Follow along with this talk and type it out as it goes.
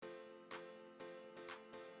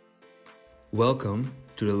Welcome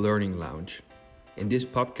to the Learning Lounge. In this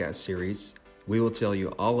podcast series, we will tell you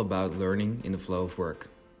all about learning in the flow of work.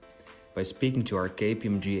 By speaking to our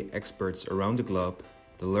KPMG experts around the globe,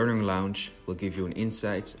 the Learning Lounge will give you an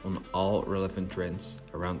insight on all relevant trends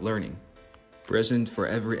around learning. Present for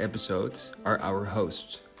every episode are our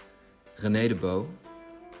hosts, Renée,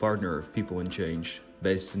 partner of People and Change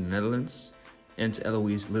based in the Netherlands, and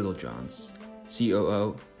Eloise Littlejohns,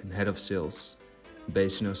 COO and Head of Sales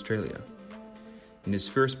based in Australia. In this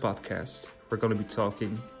first podcast, we're going to be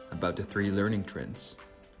talking about the 3 learning trends.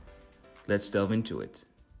 Let's delve into it.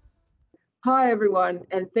 Hi, everyone,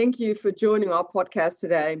 and thank you for joining our podcast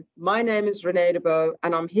today. My name is Renée,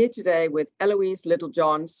 and I'm here today with Eloise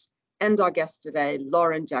Littlejohns and our guest today,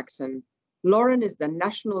 Lauren Jackson. Lauren is the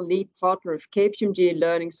National Lead Partner of KPMG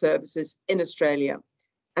Learning Services in Australia,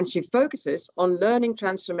 and she focuses on learning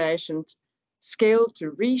transformation scaled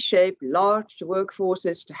to reshape large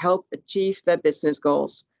workforces to help achieve their business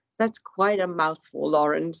goals. That's quite a mouthful,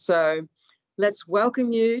 Lauren. So let's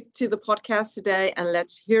welcome you to the podcast today and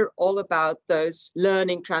let's hear all about those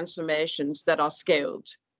learning transformations that are scaled.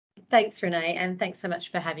 Thanks, Renée, and thanks so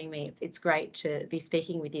much for having me. It's great to be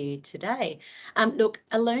speaking with you today. Look,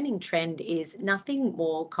 a learning trend is nothing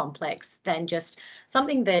more complex than just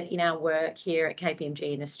something that in our work here at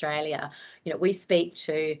KPMG in Australia, we speak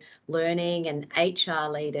to learning and HR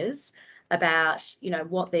leaders about,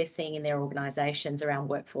 what they're seeing in their organisations around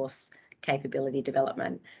workforce capability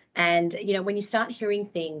development. And, when you start hearing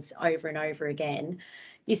things over and over again,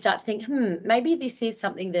 you start to think, maybe this is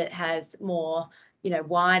something that has more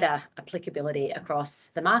wider applicability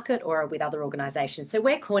across the market or with other organisations. So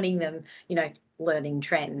we're coining them, learning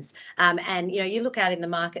trends. And, you look out in the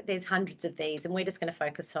market, there's hundreds of these, and we're just going to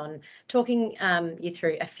focus on talking you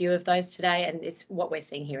through a few of those today, and it's what we're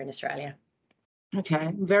seeing here in Australia. Okay,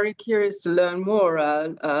 I'm very curious to learn more,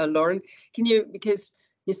 Lauren. Because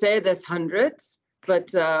you say there's hundreds,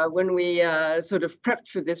 but when we sort of prepped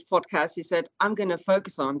for this podcast, you said, I'm going to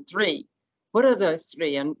focus on 3. What are those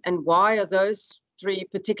 3 and why are those 3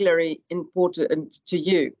 particularly important to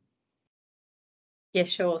you? Yeah,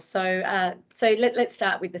 sure. So let's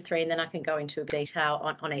start with the 3, and then I can go into detail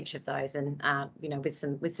on each of those, and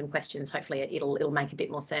with some questions. Hopefully, it'll make a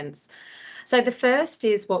bit more sense. So the first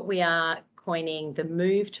is what we are coining the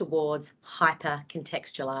move towards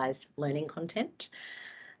hyper-contextualized learning content.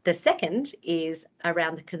 The second is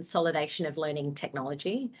around the consolidation of learning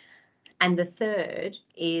technology. And the third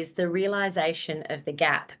is the realisation of the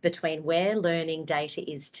gap between where learning data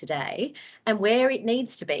is today and where it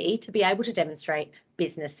needs to be able to demonstrate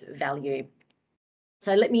business value.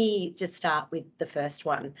 So let me just start with the first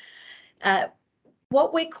one.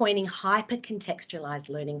 What we're coining hyper-contextualised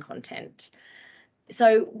learning content.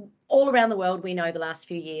 So all around the world, we know the last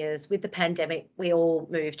few years with the pandemic, we all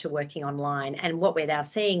moved to working online. And what we're now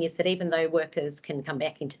seeing is that even though workers can come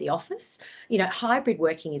back into the office, hybrid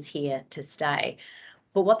working is here to stay.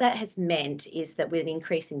 But what that has meant is that with an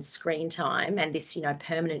increase in screen time and this,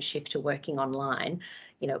 permanent shift to working online,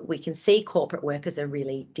 we can see corporate workers are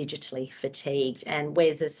really digitally fatigued. And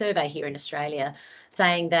there's a survey here in Australia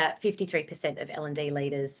saying that 53% of L&D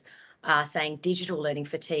leaders are saying digital learning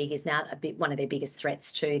fatigue is now one of their biggest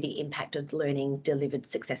threats to the impact of learning delivered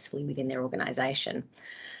successfully within their organisation.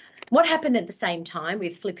 What happened at the same time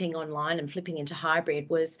with flipping online and flipping into hybrid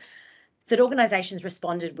was that organisations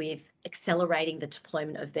responded with accelerating the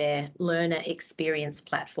deployment of their learner experience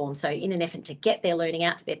platform. So in an effort to get their learning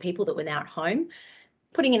out to their people that were now at home,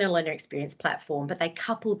 putting in a learner experience platform, but they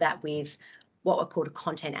coupled that with what were called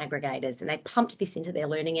content aggregators, and they pumped this into their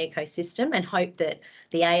learning ecosystem and hoped that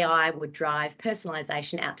the AI would drive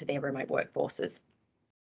personalisation out to their remote workforces.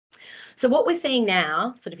 So what we're seeing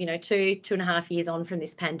now, sort of, 2.5 years on from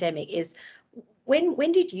this pandemic, is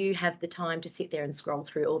when did you have the time to sit there and scroll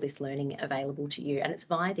through all this learning available to you? And it's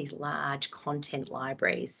via these large content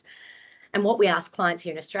libraries. And what we ask clients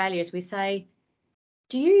here in Australia is we say,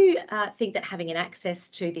 do you think that having an access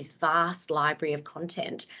to this vast library of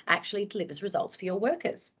content actually delivers results for your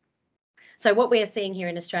workers? So what we are seeing here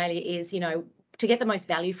in Australia is, to get the most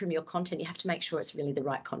value from your content, you have to make sure it's really the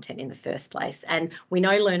right content in the first place. And we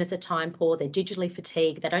know learners are time poor, they're digitally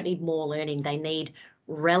fatigued, they don't need more learning, they need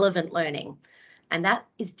relevant learning. And that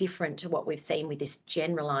is different to what we've seen with this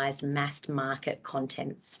generalised mass market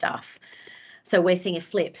content stuff. So we're seeing a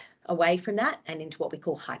flip away from that and into what we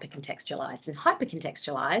call hyper-contextualised. And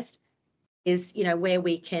hyper-contextualised is, where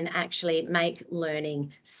we can actually make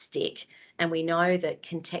learning stick And we know that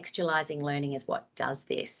contextualizing learning is what does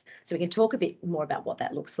this. So we can talk a bit more about what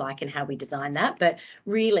that looks like and how we design that. But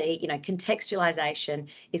really, contextualization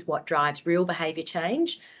is what drives real behaviour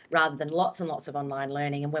change rather than lots and lots of online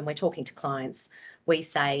learning. And when we're talking to clients, we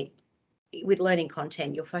say, with learning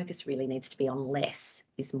content, your focus really needs to be on less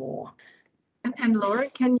is more. And Laura,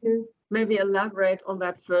 can you maybe elaborate on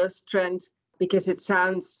that first trend? Because it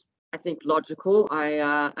sounds, I think, logical. I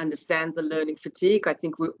understand the learning fatigue. I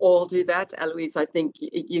think we all do that. Eloise, I think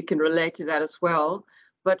you can relate to that as well.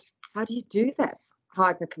 But how do you do that?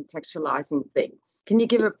 Hyper-contextualizing things. Can you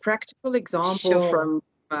give a practical example from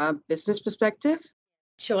a business perspective?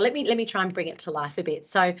 Sure. Let me try and bring it to life a bit.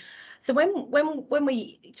 So when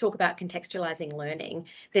we talk about contextualizing learning,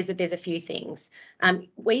 there's a few things.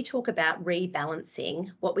 We talk about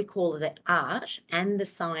rebalancing what we call the art and the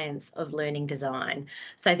science of learning design.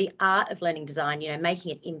 So the art of learning design,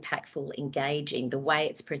 making it impactful, engaging, the way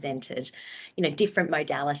it's presented, different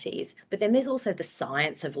modalities. But then there's also the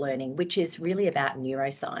science of learning, which is really about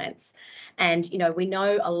neuroscience. And, we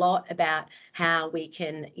know a lot about how we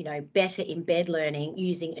can, better embed learning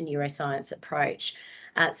using a neuroscience approach.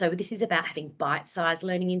 So this is about having bite-sized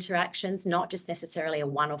learning interactions, not just necessarily a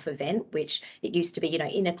one-off event, which it used to be,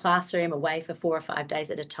 in a classroom away for 4 or 5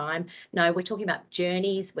 days at a time. No, we're talking about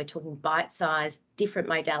journeys. We're talking bite-sized, different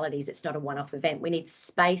modalities. It's not a one-off event. We need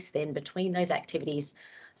space then between those activities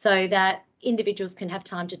so that individuals can have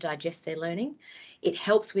time to digest their learning. It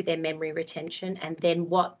helps with their memory retention. And then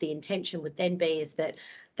what the intention would then be is that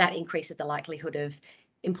increases the likelihood of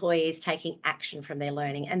employees taking action from their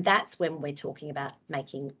learning. And that's when we're talking about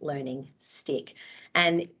making learning stick.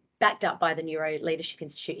 And backed up by the Neuro Leadership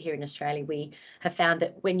Institute here in Australia, we have found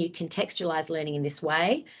that when you contextualise learning in this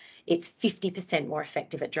way, it's 50% more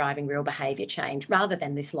effective at driving real behaviour change rather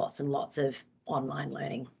than this lots and lots of online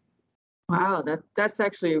learning. Wow, that's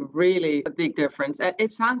actually really a big difference. And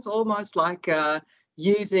it sounds almost like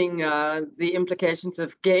using the implications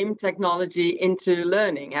of game technology into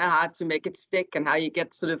learning, how to make it stick and how you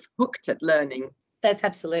get sort of hooked at learning. That's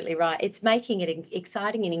absolutely right. It's making it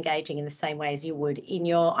exciting and engaging in the same way as you would in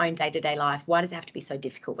your own day-to-day life. Why does it have to be so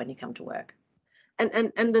difficult when you come to work? And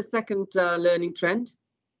the second learning trend?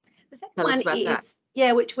 The second one is,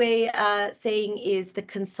 which we are seeing is the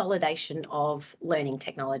consolidation of learning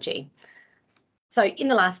technology. So in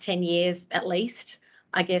the last 10 years, at least,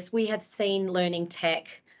 I guess we have seen learning tech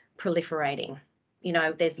proliferating.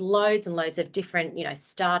 There's loads and loads of different,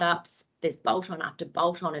 startups. There's bolt-on after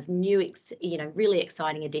bolt-on of new, really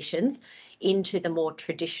exciting additions into the more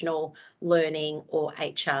traditional learning or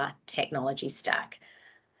HR technology stack.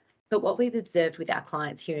 But what we've observed with our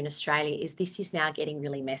clients here in Australia is this is now getting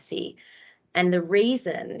really messy. And the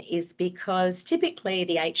reason is because typically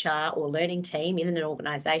the HR or learning team in an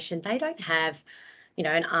organisation, they don't have,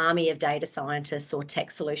 an army of data scientists or tech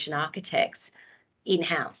solution architects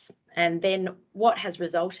in-house. And then what has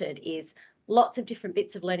resulted is lots of different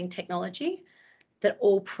bits of learning technology that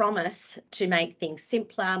all promise to make things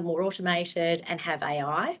simpler, more automated, and have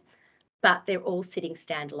AI, but they're all sitting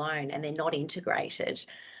standalone and they're not integrated.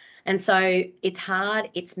 And so it's hard,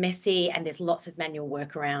 it's messy, and there's lots of manual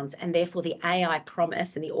workarounds, and therefore the AI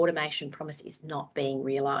promise and the automation promise is not being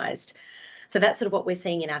realised. So that's sort of what we're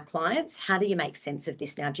seeing in our clients. How do you make sense of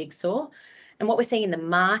this now, Jigsaw? And what we're seeing in the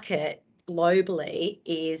market globally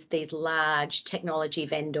is these large technology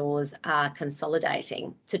vendors are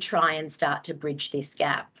consolidating to try and start to bridge this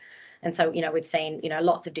gap. And so, we've seen,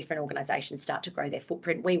 lots of different organisations start to grow their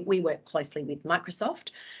footprint. We work closely with Microsoft,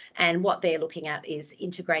 and what they're looking at is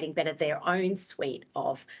integrating better their own suite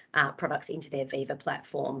of products into their Viva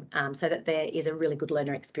platform so that there is a really good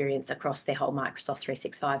learner experience across their whole Microsoft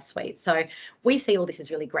 365 suite. So we see all this as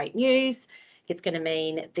really great news. It's going to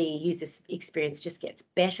mean the user experience just gets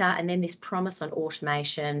better, and then this promise on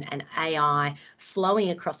automation and AI flowing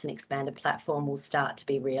across an expanded platform will start to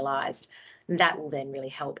be realised. And that will then really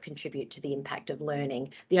help contribute to the impact of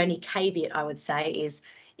learning. The only caveat I would say is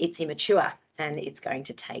it's immature and it's going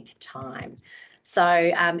to take time.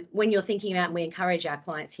 So when you're thinking about, and we encourage our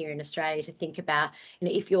clients here in Australia to think about,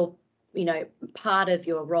 if you're, part of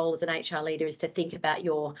your role as an HR leader is to think about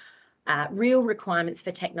your real requirements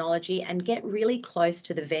for technology and get really close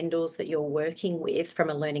to the vendors that you're working with from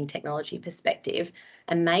a learning technology perspective,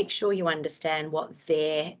 and make sure you understand what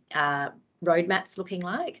their roadmap's looking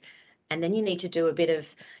like. And then you need to do a bit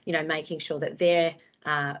of, making sure that their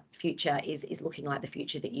future is looking like the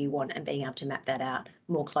future that you want, and being able to map that out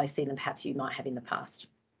more closely than perhaps you might have in the past.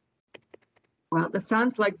 Well, that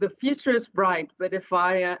sounds like the future is bright. But if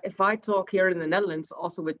I talk here in the Netherlands,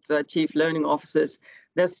 also with chief learning officers,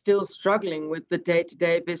 they're still struggling with the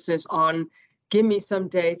day-to-day business on give me some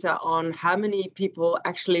data on how many people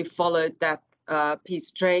actually followed that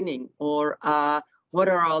PEACE training, or what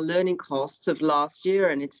are our learning costs of last year?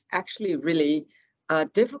 And it's actually really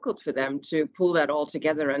difficult for them to pull that all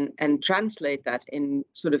together and translate that in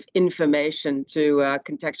sort of information to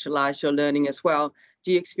contextualize your learning as well.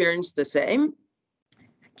 Do you experience the same?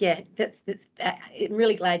 Yeah, I'm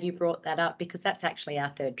really glad you brought that up, because that's actually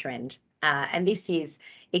our third trend. And this is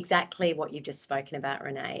exactly what you've just spoken about,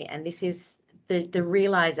 Renee. And this is the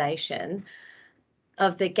realization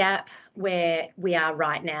of the gap where we are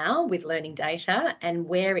right now with learning data and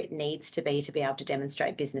where it needs to be able to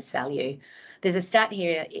demonstrate business value. There's a stat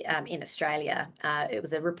here in Australia. It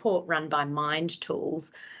was a report run by Mind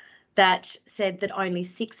Tools that said that only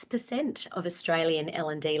 6% of Australian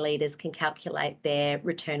L&D leaders can calculate their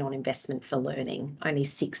return on investment for learning. Only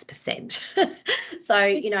 6%. So,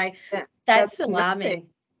 you know, that's alarming. Nothing.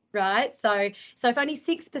 Right. So if only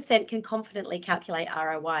 6% can confidently calculate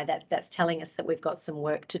ROI, that's telling us that we've got some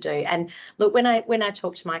work to do. And look, when I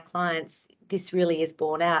talk to my clients, this really is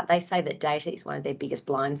borne out. They say that data is one of their biggest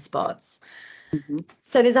blind spots. Mm-hmm.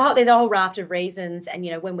 So there's a whole raft of reasons, and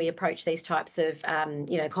you know, when we approach these types of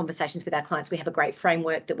conversations with our clients, we have a great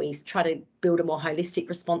framework that we try to build a more holistic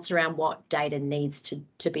response around what data needs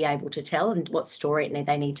to be able to tell and what story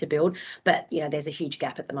they need to build. But you know, there's a huge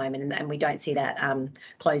gap at the moment, and we don't see that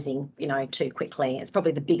closing too quickly. It's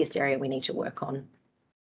probably the biggest area we need to work on.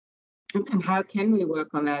 And how can we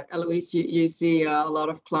work on that? Eloise, you see a lot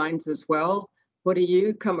of clients as well. What do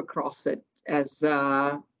you come across it as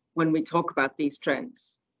when we talk about these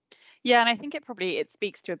trends? Yeah, and I think it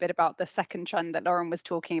speaks to a bit about the second trend that Lauren was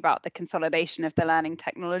talking about, the consolidation of the learning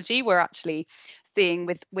technology. We're actually seeing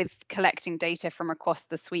with collecting data from across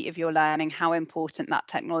the suite of your learning how important that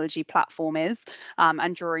technology platform is,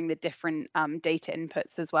 and drawing the different data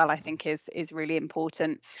inputs as well, I think is really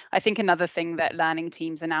important. I think another thing that learning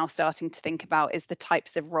teams are now starting to think about is the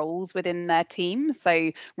types of roles within their team.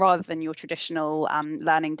 So rather than your traditional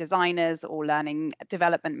learning designers or learning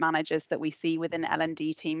development managers that we see within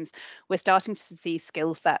L&D teams, we're starting to see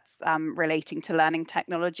skill sets relating to learning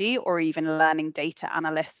technology or even learning data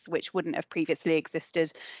analysts, which wouldn't have previously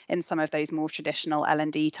existed in some of those more traditional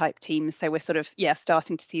L&D type teams. So we're sort of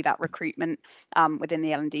starting to see that recruitment within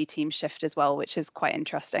the L&D team shift as well, which is quite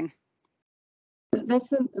interesting.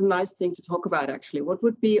 That's a nice thing to talk about, actually. What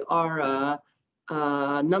would be our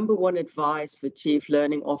number one advice for chief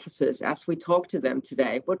learning officers as we talk to them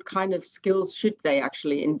today? What kind of skills should they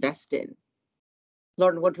actually invest in?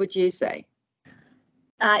 Lauren, what would you say?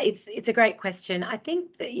 It's a great question. I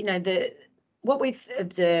think that, what we've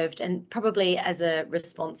observed, and probably as a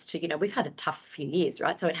response to, we've had a tough few years,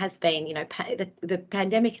 right? So it has been, the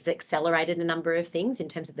pandemic has accelerated a number of things in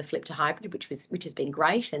terms of the flip to hybrid, which has been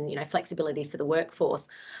great, and, flexibility for the workforce.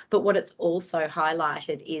 But what it's also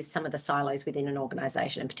highlighted is some of the silos within an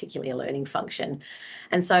organisation, and particularly a learning function.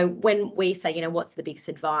 And so when we say, what's the biggest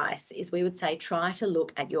advice, is we would say try to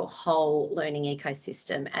look at your whole learning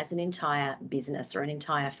ecosystem as an entire business or an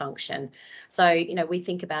entire function. So, we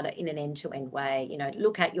think about it in an end-to-end way.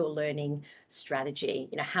 Look at your learning strategy.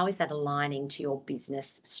 How is that aligning to your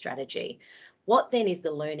business strategy? What then is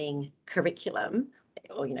the learning curriculum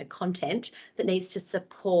or content that needs to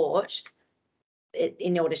support it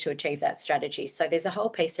in order to achieve that strategy? So there's a whole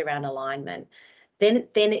piece around alignment. Then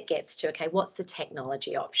it gets to, okay, what's the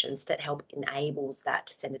technology options that help enables that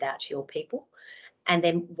to send it out to your people? And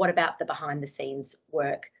then what about the behind the scenes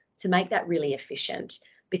work to make that really efficient?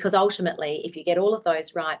 Because ultimately, if you get all of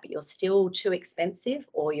those right, but you're still too expensive,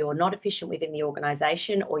 or you're not efficient within the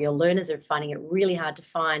organisation, or your learners are finding it really hard to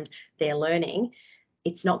find their learning,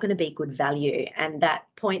 it's not going to be good value. And that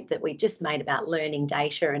point that we just made about learning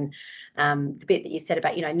data, and the bit that you said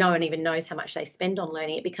about, no one even knows how much they spend on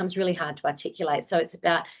learning, it becomes really hard to articulate. So it's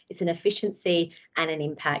an efficiency and an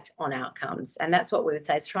impact on outcomes. And that's what we would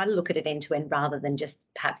say, is try to look at it end to end rather than just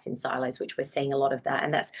perhaps in silos, which we're seeing a lot of that.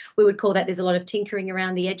 And we would call that, there's a lot of tinkering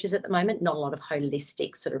around the edges at the moment, not a lot of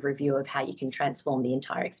holistic sort of review of how you can transform the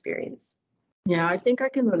entire experience. Yeah, I think I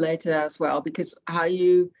can relate to that as well, because how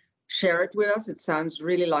you share it with us, it sounds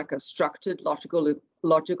really like a structured,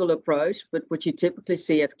 logical approach. But what you typically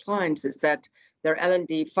see at clients is that their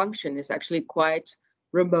L&D function is actually quite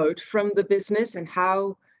remote from the business. And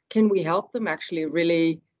how can we help them actually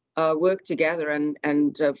really work together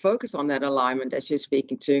and focus on that alignment as you're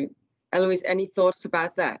speaking to? Eloise, any thoughts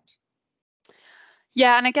about that?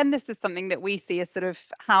 Yeah, and again, this is something that we see as sort of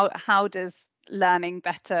how does learning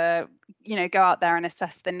better, go out there and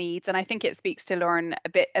assess the needs. And I think it speaks to Lauren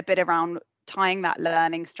a bit around tying that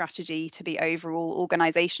learning strategy to the overall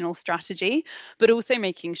organizational strategy, but also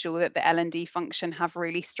making sure that the L&D function have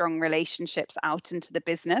really strong relationships out into the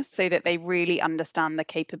business so that they really understand the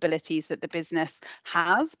capabilities that the business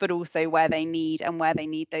has, but also where they need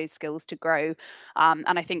those skills to grow.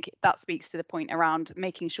 And I think that speaks to the point around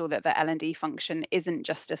making sure that the L&D function isn't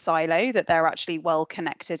just a silo, that they're actually well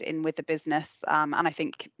connected in with the business. And I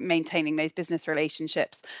think maintaining those business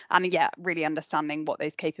relationships and really understanding what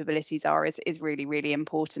those capabilities are is really, really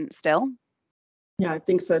important still. Yeah, I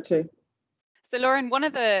think so too. So Lauren, one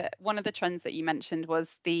of the trends that you mentioned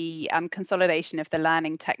was the consolidation of the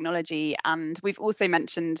learning technology, and we've also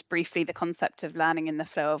mentioned briefly the concept of learning in the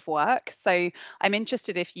flow of work. So I'm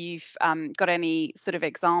interested if you've got any sort of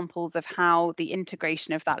examples of how the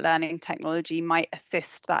integration of that learning technology might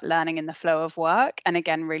assist that learning in the flow of work, and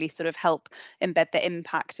again, really sort of help embed the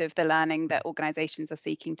impact of the learning that organisations are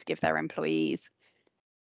seeking to give their employees.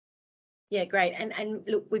 Yeah, great. And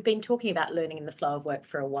look, we've been talking about learning in the flow of work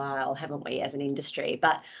for a while, haven't we, as an industry?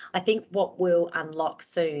 But I think what will unlock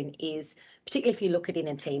soon is, particularly if you look at it in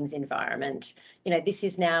a teams environment, this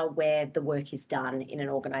is now where the work is done in an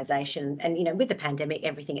organisation. And, with the pandemic,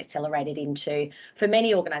 everything accelerated into, for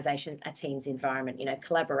many organisations, a teams environment,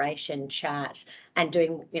 collaboration, chat, and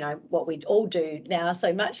doing, what we all do now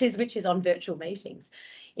so much which is on virtual meetings.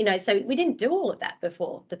 So we didn't do all of that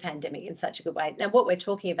before the pandemic in such a good way. Now, what we're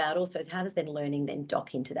talking about also is how does then learning then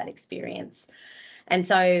dock into that experience? And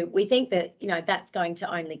so we think that, that's going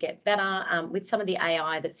to only get better with some of the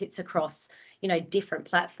AI that sits across, different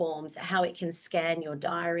platforms, how it can scan your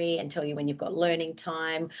diary and tell you when you've got learning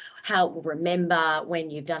time, how it will remember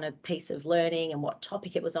when you've done a piece of learning and what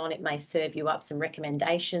topic it was on. It may serve you up some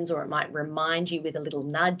recommendations, or it might remind you with a little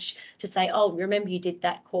nudge to say, oh, remember you did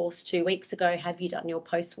that course 2 weeks ago. Have you done your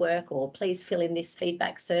post-work? Or please fill in this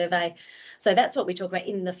feedback survey. So that's what we talk about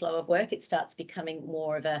in the flow of work. It starts becoming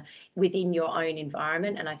more of a within your own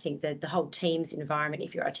environment. And I think that the whole teams environment,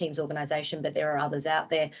 if you're a teams organisation, but there are others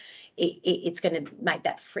out there, it's going to make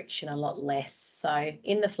that friction a lot less. So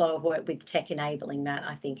in the flow of work with tech enabling that,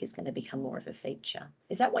 I think is going to become more of a feature.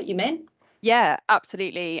 Is that what you meant? Yeah,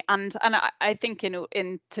 absolutely. And I think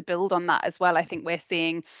in to build on that as well, I think we're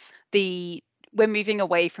seeing we're moving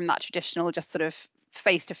away from that traditional just sort of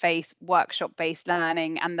face-to-face workshop-based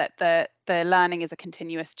learning, and that the learning is a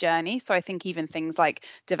continuous journey. So I think even things like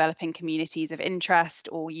developing communities of interest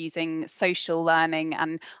or using social learning,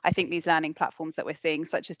 and I think these learning platforms that we're seeing,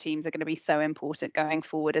 such as Teams, are going to be so important going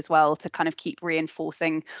forward as well, to kind of keep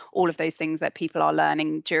reinforcing all of those things that people are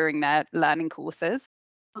learning during their learning courses.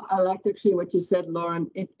 I liked actually what you said, Lauren,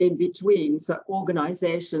 in between. So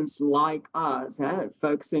organizations like us,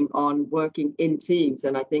 focusing on working in teams.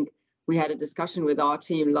 And I think we had a discussion with our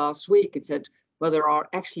team last week. It said, well, there are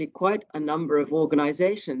actually quite a number of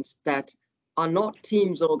organizations that are not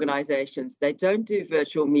teams organizations. They don't do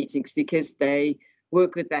virtual meetings because they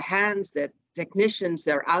work with their hands. They're technicians.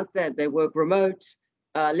 They're out there. They work remote,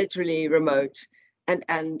 literally remote.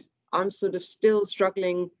 And I'm sort of still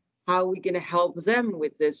struggling. How are we going to help them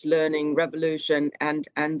with this learning revolution? And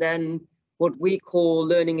then what we call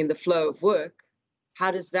learning in the flow of work,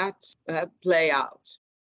 how does that play out?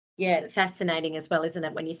 Yeah, fascinating as well, isn't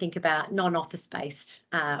it, when you think about non-office based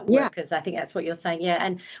workers? I think that's what you're saying. Yeah,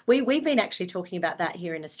 and we've been actually talking about that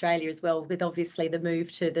here in Australia as well, with obviously the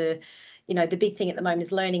move to the big thing at the moment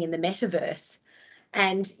is learning in the metaverse.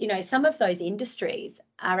 And, some of those industries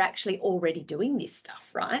are actually already doing this stuff,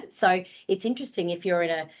 right? So it's interesting if you're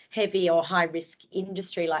in a heavy or high risk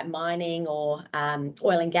industry like mining or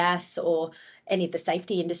oil and gas or any of the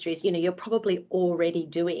safety industries, you're probably already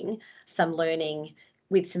doing some learning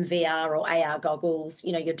with some VR or AR goggles.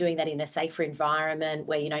 You're doing that in a safer environment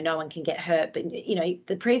where, no one can get hurt. But,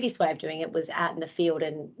 the previous way of doing it was out in the field,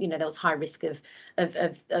 and, there was high risk of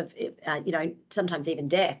sometimes even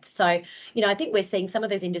death. So, I think we're seeing some of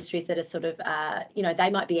those industries that are sort of, they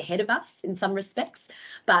might be ahead of us in some respects,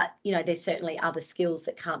 but, there's certainly other skills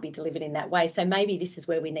that can't be delivered in that way. So maybe this is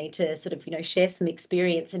where we need to sort of, share some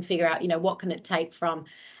experience and figure out, what can it take from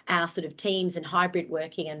our sort of teams and hybrid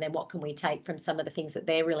working, and then what can we take from some of the things that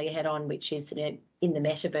they're really ahead on, which is in the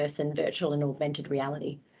metaverse and virtual and augmented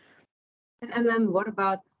reality. And then what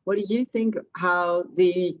do you think how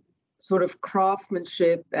the sort of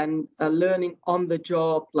craftsmanship and learning on the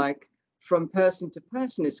job, like from person to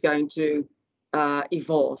person, is going to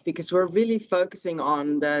evolve? Because we're really focusing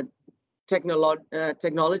on the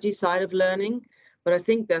technology side of learning, but I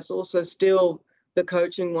think there's also still the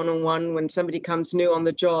coaching one-on-one when somebody comes new on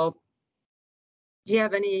the job. Do you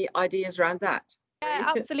have any ideas around that?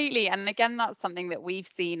 Yeah, absolutely. And again, that's something that we've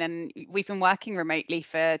seen, and we've been working remotely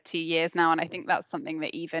for 2 years now. And I think that's something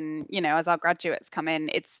that even, as our graduates come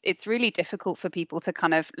in, it's really difficult for people to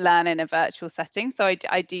kind of learn in a virtual setting. So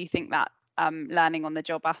I do think that learning on the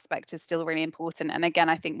job aspect is still really important. And again,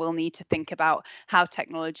 I think we'll need to think about how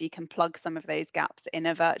technology can plug some of those gaps in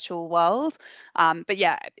a virtual world. But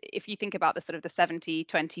yeah, if you think about the sort of the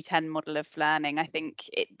 70-20-10 model of learning, I think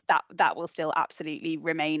that will still absolutely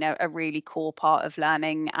remain a really core part of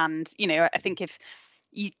learning. And, I think if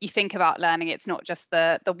you think about learning, it's not just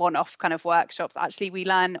the one-off kind of workshops. Actually, we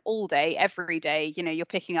learn all day, every day. You're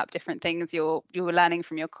picking up different things, you're learning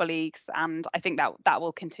from your colleagues, and I think that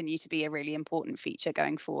will continue to be a really important feature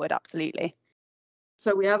going forward. Absolutely.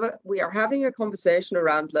 So we are having a conversation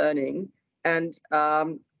around learning, and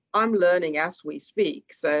I'm learning as we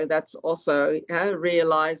speak. So that's also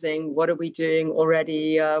realizing what are we doing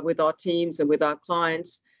already with our teams and with our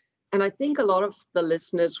clients. And I think a lot of the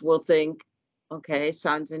listeners will think, okay,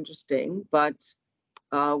 sounds interesting, but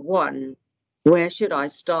one, where should I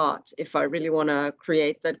start if I really want to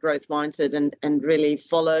create that growth mindset and really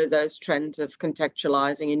follow those trends of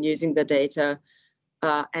contextualizing and using the data?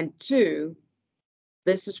 And two,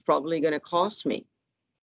 this is probably going to cost me.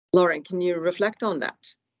 Lauren, can you reflect on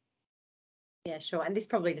that? Yeah, sure. And this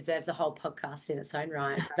probably deserves a whole podcast in its own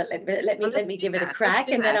right. But let me give it a crack,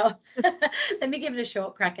 and then I'll let me give it a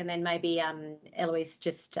short crack, and then maybe Eloise,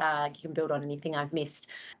 just you can build on anything I've missed.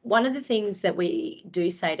 One of the things that we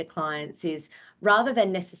do say to clients is, rather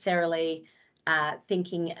than necessarily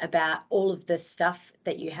thinking about all of the stuff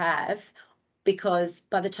that you have, because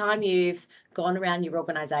by the time you've gone around your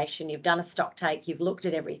organisation, you've done a stock take, you've looked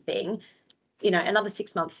at everything, another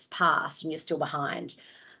 6 months has passed and you're still behind.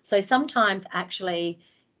 So sometimes actually,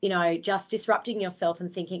 just disrupting yourself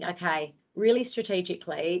and thinking, okay, really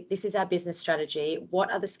strategically, this is our business strategy.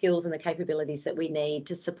 What are the skills and the capabilities that we need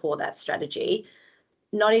to support that strategy?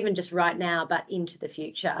 Not even just right now, but into the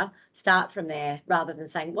future. Start from there rather than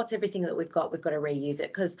saying, what's everything that we've got to reuse it?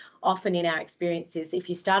 Because often in our experiences, if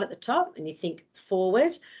you start at the top and you think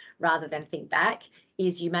forward rather than think back,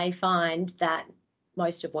 is you may find that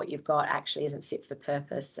most of what you've got actually isn't fit for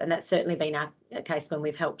purpose. And that's certainly been our case when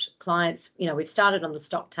we've helped clients. We've started on the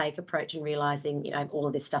stock take approach and realizing, all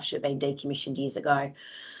of this stuff should have been decommissioned years ago.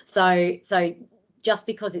 So just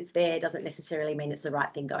because it's there doesn't necessarily mean it's the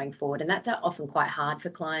right thing going forward. And that's often quite hard for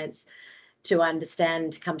clients to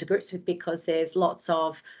understand, to come to grips with, because there's lots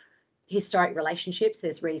of historic relationships.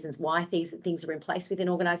 There's reasons why things are in place within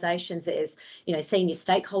organisations. There's, senior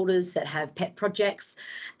stakeholders that have pet projects,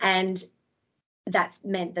 and that's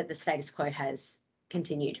meant that the status quo has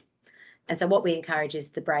continued. And so what we encourage is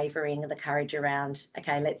the bravery and the courage around,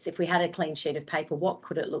 okay, if we had a clean sheet of paper, what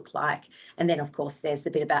could it look like? And then, of course, there's the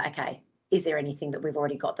bit about, okay, is there anything that we've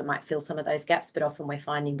already got that might fill some of those gaps? But often we're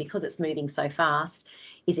finding, because it's moving so fast,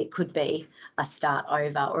 it could be a start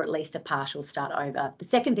over, or at least a partial start over. The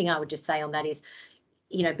second thing I would just say on that is,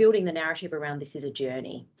 building the narrative around this is a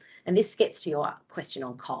journey. And this gets to your question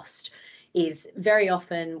on cost. Is very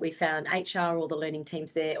often we found HR or the learning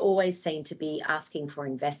teams, they're always seen to be asking for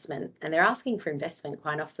investment, and they're asking for investment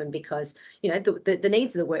quite often because the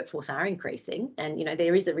needs of the workforce are increasing, and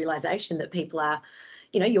there is a realization that people are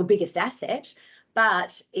your biggest asset,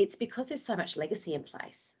 but it's because there's so much legacy in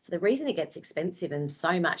place. So the reason it gets expensive and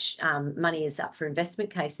so much money is up for investment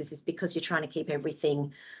cases is because you're trying to keep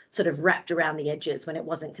everything sort of wrapped around the edges when it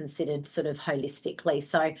wasn't considered sort of holistically.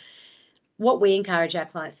 So what we encourage our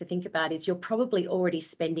clients to think about is, you're probably already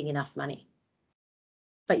spending enough money,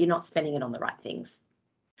 but you're not spending it on the right things.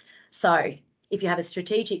 So if you have a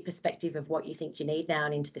strategic perspective of what you think you need now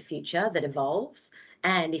and into the future that evolves,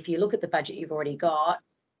 and if you look at the budget you've already got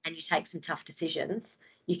and you take some tough decisions,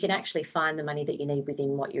 you can actually find the money that you need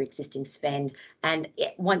within what your existing spend. And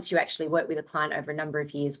once you actually work with a client over a number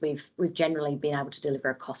of years, we've generally been able to deliver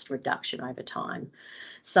a cost reduction over time.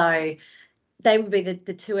 So they would be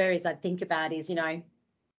the two areas I'd think about is,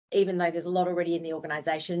 even though there's a lot already in the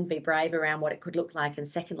organisation, be brave around what it could look like. And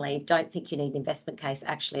secondly, don't think you need an investment case.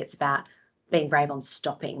 Actually, it's about being brave on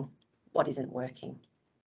stopping what isn't working.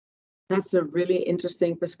 That's a really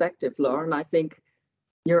interesting perspective, Lauren. I think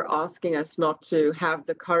you're asking us not to have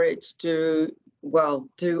the courage to,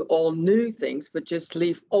 do all new things, but just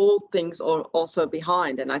leave old things also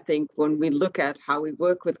behind. And I think when we look at how we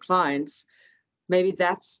work with clients, maybe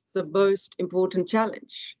that's the most important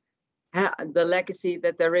challenge, the legacy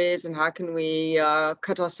that there is, and how can we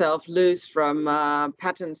cut ourselves loose from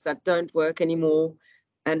patterns that don't work anymore.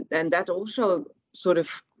 And that also sort of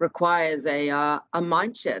requires a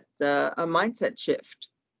mindset shift.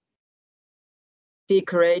 Be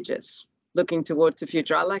courageous. looking towards the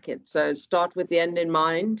future. I like it. So start with the end in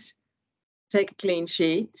mind, take a clean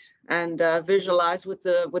sheet, and visualize what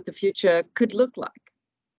the future could look like.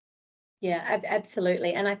 Yeah,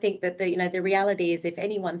 absolutely. And I think that the reality is, if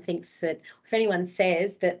anyone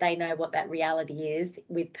says that they know what that reality is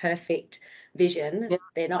with perfect vision,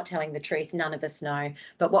 they're not telling the truth. None of us know.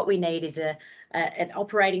 But what we need is an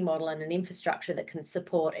operating model and an infrastructure that can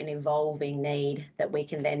support an evolving need, that we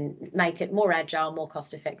can then make it more agile, more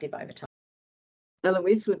cost effective over time.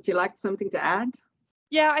 Eloise, would you like something to add?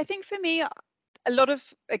 Yeah, I think for me, a lot of,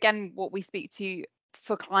 again, what we speak to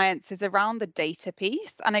for clients is around the data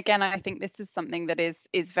piece. And again, I think this is something that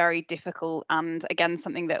is very difficult, and again,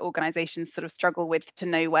 something that organizations sort of struggle with to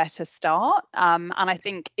know where to start. And I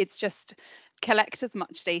think it's just collect as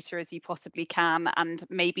much data as you possibly can, and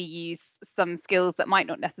maybe use some skills that might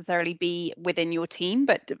not necessarily be within your team,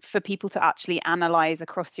 but for people to actually analyze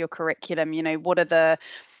across your curriculum,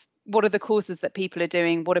 what are the courses that people are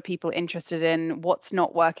doing? What are people interested in? What's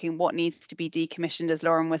not working? What needs to be decommissioned, as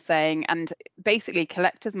Lauren was saying? And basically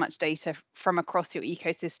collect as much data from across your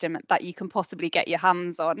ecosystem that you can possibly get your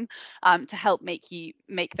hands on, to help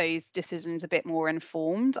make those decisions a bit more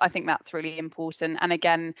informed. I think that's really important. And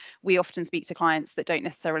again, we often speak to clients that don't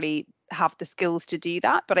necessarily have the skills to do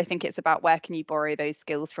that, but I think it's about where can you borrow those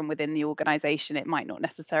skills from within the organization. It might not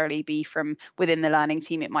necessarily be from within the learning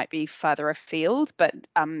team, it might be further afield, but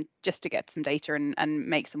just to get some data and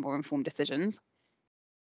make some more informed decisions.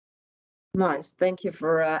 Nice, thank you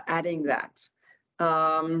for adding that.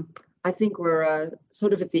 I think we're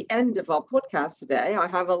sort of at the end of our podcast today. I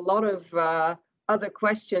have a lot of other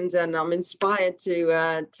questions, and I'm inspired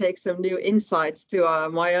to take some new insights to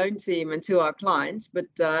my own team and to our clients. But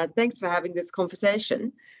thanks for having this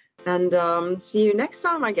conversation, and see you next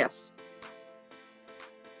time, I guess.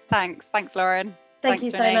 Thanks, Lauren. Thank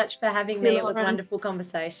you so much for having me. It was a wonderful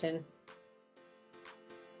conversation.